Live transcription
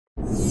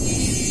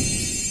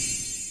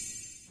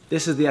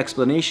This is the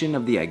explanation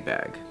of the egg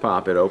bag.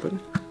 Pop it open,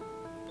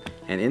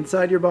 and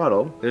inside your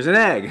bottle, there's an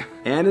egg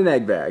and an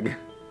egg bag.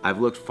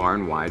 I've looked far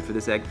and wide for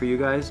this egg for you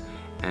guys,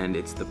 and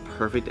it's the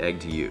perfect egg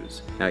to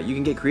use. Now, you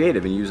can get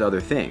creative and use other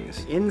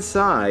things.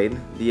 Inside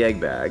the egg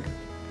bag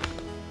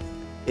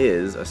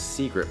is a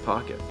secret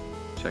pocket.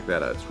 Check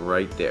that out, it's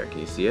right there. Can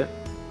you see it?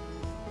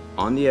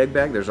 On the egg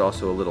bag, there's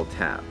also a little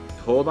tab.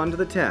 Hold onto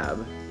the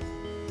tab,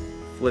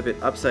 flip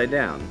it upside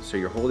down, so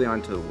you're holding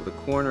onto the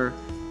corner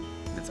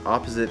that's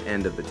opposite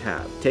end of the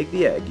tab. Take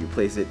the egg, you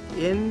place it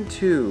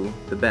into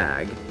the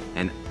bag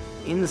and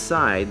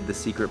inside the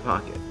secret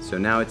pocket. So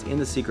now it's in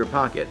the secret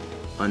pocket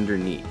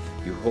underneath.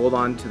 You hold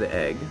on to the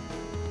egg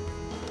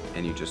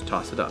and you just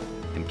toss it up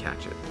and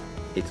catch it.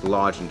 It's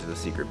lodged into the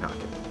secret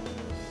pocket.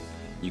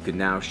 You can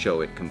now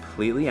show it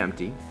completely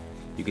empty.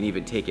 You can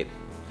even take it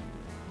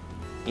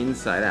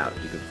inside out.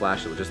 You can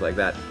flash it just like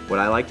that. What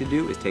I like to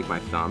do is take my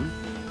thumb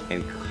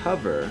and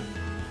cover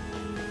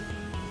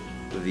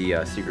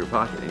the secret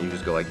pocket, and you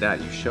just go like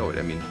that. You show it.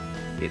 I mean,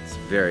 it's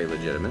very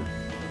legitimate.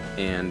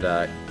 And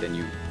then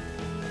you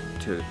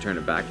turn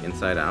it back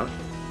inside out.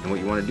 And what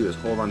you want to do is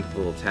hold on to the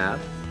little tab,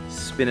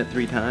 spin it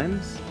 3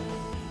 times,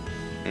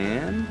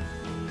 and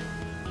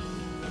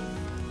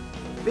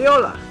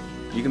viola!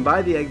 You can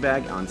buy the egg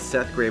bag on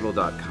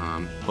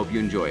SethGrabel.com. Hope you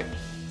enjoy it.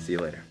 See you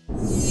later.